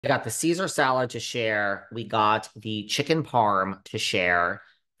got the Caesar salad to share. We got the chicken parm to share,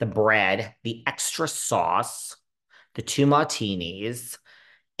 the bread, the extra sauce, the two martinis,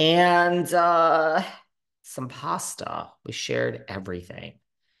 and some pasta. We shared everything.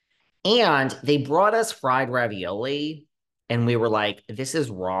 And they brought us fried ravioli, and we were like, this is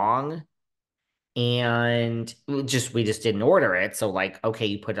wrong. And we just didn't order it. So, like, okay,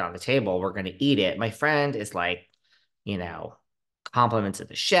 you put it on the table, we're gonna eat it. My friend is like, you know, complimented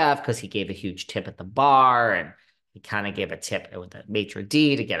the chef because he gave a huge tip at the bar, and he kind of gave a tip with the maitre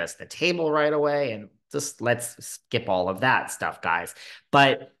d to get us the table right away. And just let's skip all of that stuff, guys.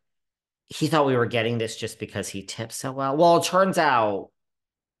 But he thought we were getting this just because he tipped so well. Well, it turns out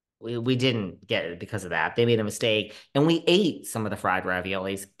we didn't get it because of that. They made a mistake, and we ate some of the fried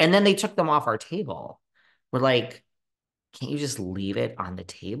raviolis, and then they took them off our table. We're like, can't you just leave it on the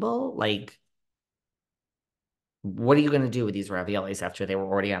table? Like, what are you going to do with these raviolis after they were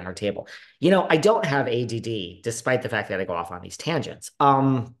already on our table? I don't have ADD, despite the fact that I go off on these tangents.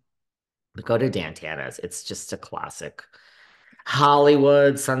 But go to Dan Tana's. It's just a classic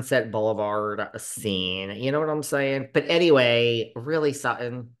Hollywood Sunset Boulevard scene. You know what I'm saying? But anyway, really,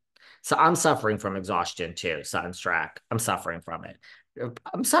 Sutton. So I'm suffering from exhaustion too, Sutton Stracke. I'm suffering from it.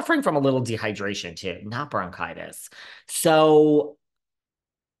 I'm suffering from a little dehydration too, not bronchitis. So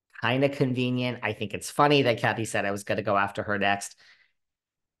kind of convenient. I think it's funny that Kathy said I was going to go after her next.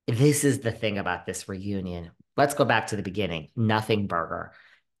 This is the thing about this reunion. Let's go back to the beginning. Nothing burger.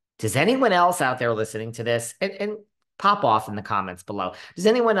 Does anyone else out there listening to this and pop off in the comments below? Does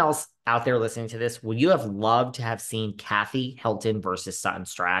anyone else out there listening to this, would you have loved to have seen Kathy Hilton versus Sutton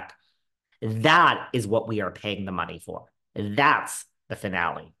Stracke? That is what we are paying the money for. That's the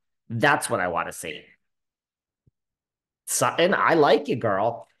finale. That's what I want to see. Sutton, I like you,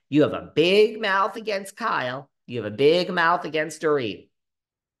 girl. You have a big mouth against Kyle. You have a big mouth against Dorit.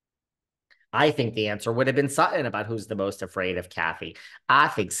 I think the answer would have been Sutton about who's the most afraid of Kathy. I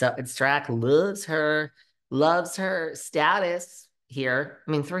think Sutton Stracke loves her status here.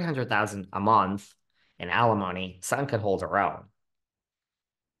 I mean, 300,000 a month in alimony. Sutton could hold her own.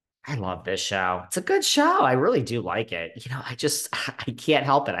 I love this show. It's a good show. I really do like it. I can't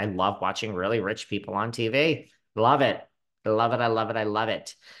help it. I love watching really rich people on TV. Love it. I love it. I love it. I love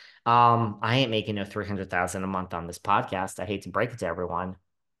it. I ain't making no 300,000 a month on this podcast. I hate to break it to everyone.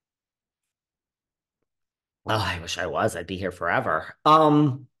 Oh, I wish I was. I'd be here forever.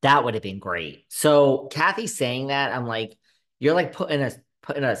 That would have been great. So Kathy saying that, I'm like, you're like putting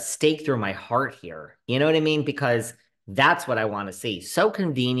a stake through my heart here. You know what I mean? Because that's what I want to see. So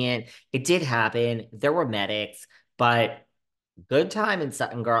convenient. It did happen. There were medics, but good time in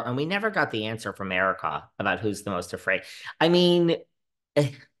Sutton Girl, and we never got the answer from Erica about who's the most afraid. I mean, eh,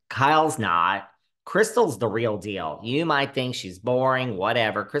 Kyle's not. Crystal's the real deal. You might think she's boring,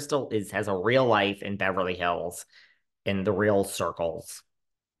 whatever. Crystal has a real life in Beverly Hills in the real circles.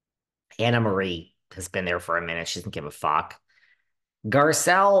 Anna Marie has been there for a minute. She doesn't give a fuck.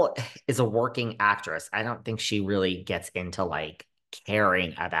 Garcelle is a working actress. I don't think she really gets into like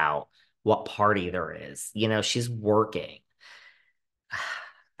caring about what party there is. She's working.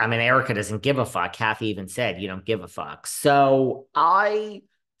 I mean, Erica doesn't give a fuck. Kathy even said, you don't give a fuck. So I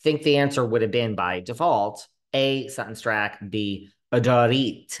think the answer would have been by default A, Sutton Stracke, B,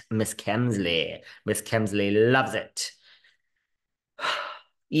 Dorit, Miss Kemsley. Miss Kemsley loves it.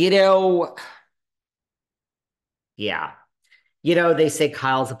 You know, yeah. They say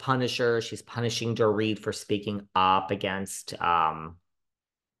Kyle's a punisher. She's punishing Dorit for speaking up against Kyle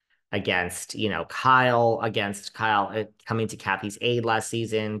coming to Kathy's aid last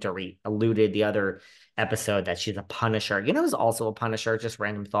season. Dorit alluded the other episode that she's a punisher. Who's also a punisher? Just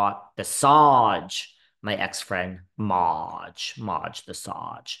random thought. The Saj, my ex-friend Marge the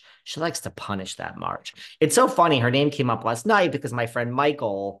Saj. She likes to punish that Marge. It's so funny. Her name came up last night because my friend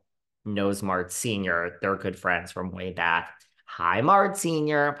Michael knows Marge Sr. They're good friends from way back. Hi, Marge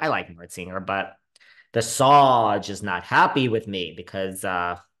Sr. I like Marge Sr., but the Saj is not happy with me because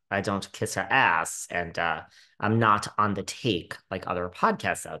I don't kiss her ass, and I'm not on the take like other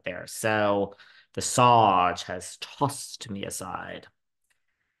podcasts out there. So the Saj has tossed me aside.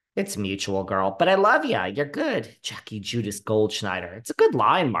 It's mutual, girl, but I love you. You're good, Jackie Judas Goldschneider. It's a good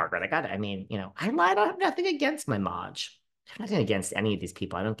line, Margaret. I mean, I don't have nothing against my Maj. I have nothing against any of these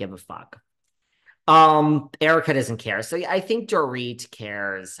people. I don't give a fuck. Erica doesn't care. So yeah, I think Dorit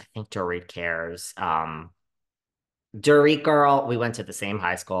cares. I think Dorit cares. Dorit girl, we went to the same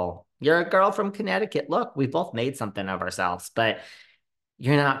high school. You're a girl from Connecticut. Look, we both made something of ourselves, but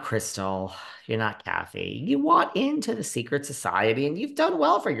you're not Crystal. You're not Kathy. You want into the secret society and you've done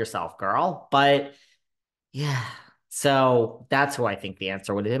well for yourself, girl. But yeah, So that's who I think the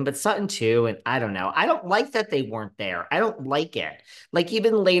answer would have been. But Sutton too, and I don't know. I don't like that they weren't there. I don't like it. Like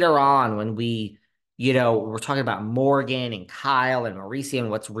even later on when we're talking about Morgan and Kyle and Mauricio and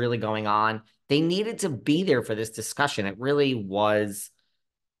what's really going on, they needed to be there for this discussion. It really was.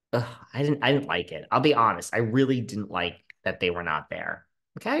 Ugh, I didn't like it. I'll be honest. I really didn't like that they were not there.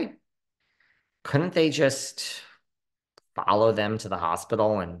 Okay. Couldn't they just follow them to the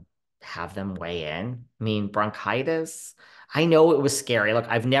hospital and have them weigh in? I mean, bronchitis. I know it was scary. Look,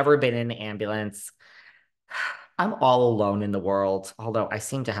 I've never been in an ambulance. I'm all alone in the world, although I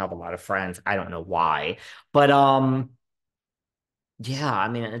seem to have a lot of friends. I don't know why. But yeah, I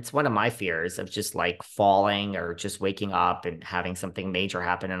mean, it's one of my fears of just like falling or just waking up and having something major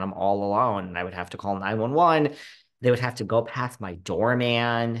happen and I'm all alone and I would have to call 911. They would have to go past my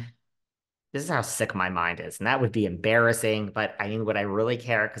doorman. This is how sick my mind is. And that would be embarrassing. But I mean, would I really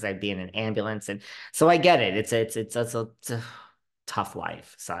care? Because I'd be in an ambulance. And so I get it. It's a tough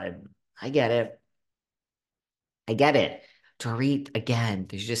life. So I get it. I get it. Dorit, again,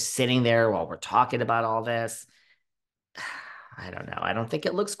 she's just sitting there while we're talking about all this. I don't know. I don't think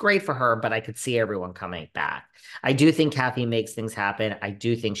it looks great for her, but I could see everyone coming back. I do think Kathy makes things happen. I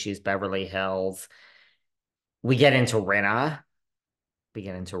do think she's Beverly Hills. We get into Rinna. We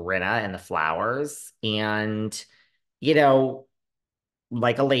get into Rinna and the flowers. And, you know,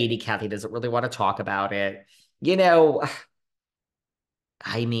 like a lady, Kathy doesn't really want to talk about it. You know,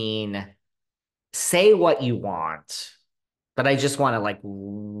 I mean, say what you want, but I just want to like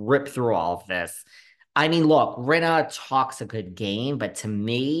rip through all of this. I mean, look, Rinna talks a good game, but to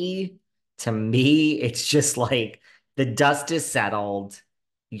me, it's just like the dust is settled.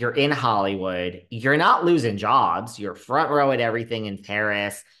 You're in Hollywood. You're not losing jobs. You're front row at everything in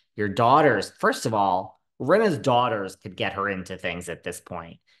Paris. Your daughters, first of all, Rinna's daughters could get her into things at this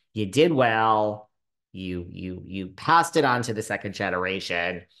point. You did well. You passed it on to the second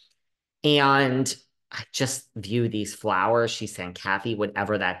generation. And I just view these flowers. She sent Kathy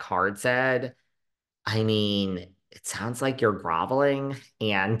whatever that card said. I mean, it sounds like you're groveling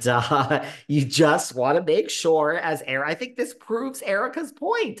and you just want to make sure as Erica, I think this proves Erica's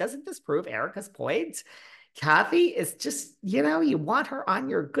point. Doesn't this prove Erica's point? Kathy is just, you want her on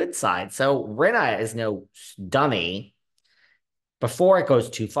your good side. So Rinna is no dummy. Before it goes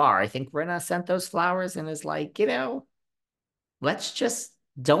too far, I think Rinna sent those flowers and is like, let's just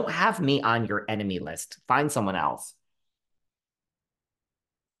don't have me on your enemy list. Find someone else.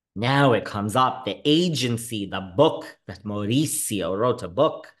 Now it comes up the agency, the book that Mauricio wrote a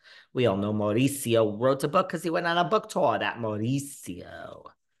book. We all know Mauricio wrote a book because he went on a book tour. That Mauricio.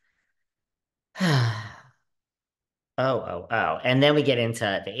 Oh. And then we get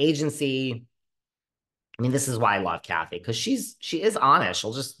into the agency. I mean, this is why I love Kathy because she is honest.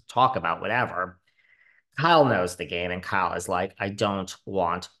 She'll just talk about whatever. Kyle knows the game, and Kyle is like, I don't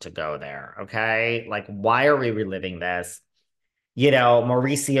want to go there. Okay. Like, why are we reliving this?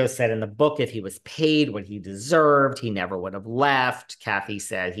 Mauricio said in the book if he was paid what he deserved, he never would have left. Kathy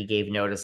said he gave notice